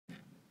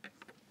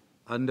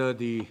under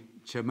the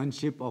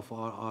chairmanship of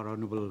our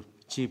Honorable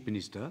Chief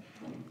Minister,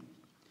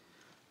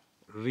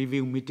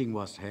 review meeting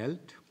was held,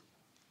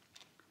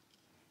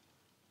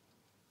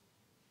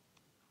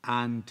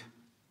 and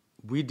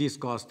we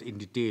discussed in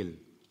detail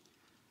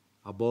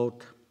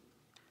about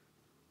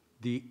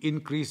the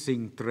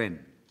increasing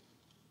trend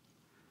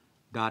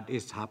that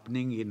is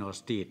happening in our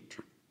state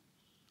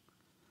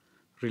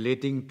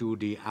relating to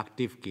the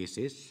active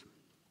cases.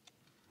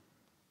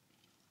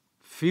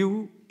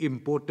 Few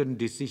important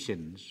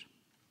decisions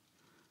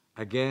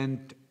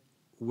again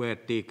were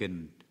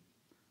taken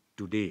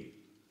today.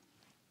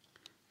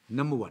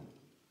 Number one,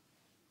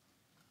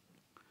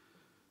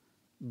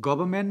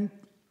 government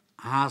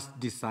has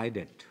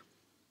decided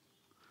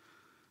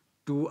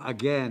to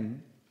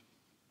again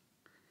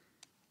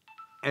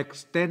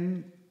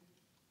extend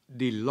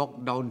the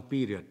lockdown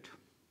period,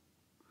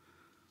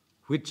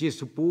 which is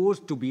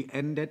supposed to be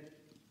ended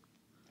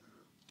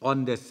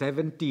on the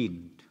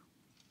 17th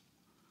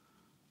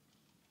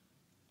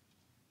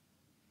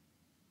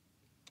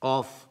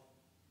of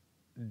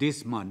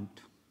this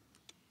month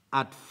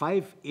at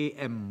 5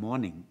 a.m.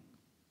 morning,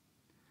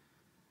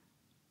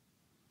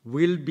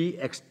 will be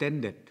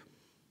extended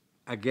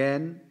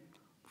again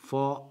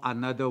for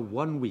another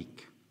 1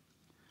 week,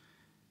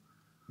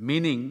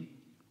 meaning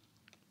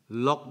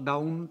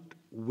lockdown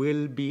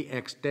will be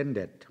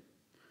extended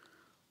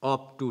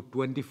up to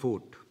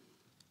 24th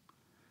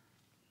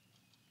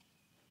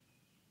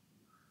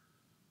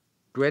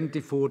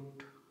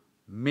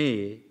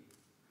May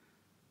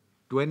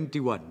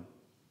 21,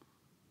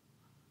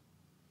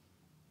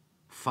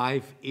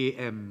 5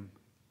 a.m.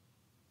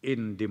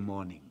 in the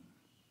morning.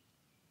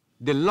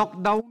 The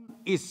lockdown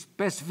is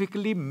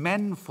specifically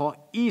meant for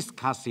East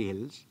Khasi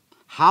Hills.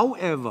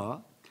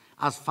 However,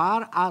 as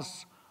far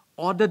as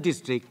other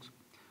districts,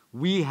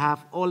 we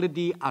have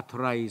already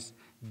authorized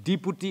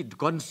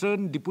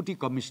concerned deputy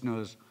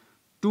commissioners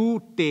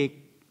to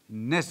take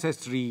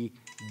necessary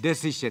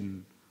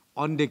decision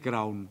on the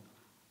ground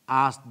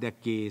as the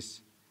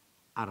case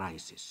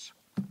arises.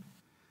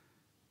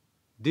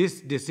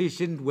 These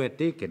decisions were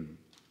taken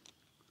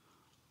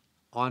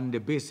on the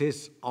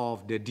basis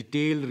of the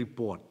detailed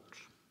report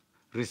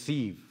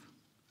received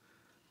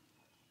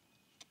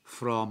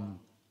from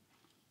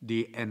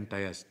the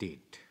entire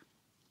state.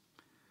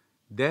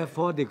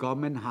 Therefore, the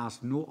government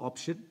has no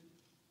option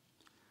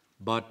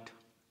but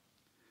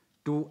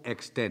to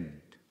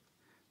extend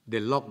the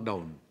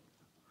lockdown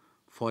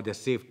for the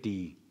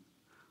safety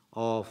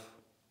of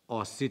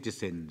our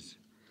citizens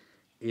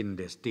in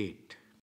the state.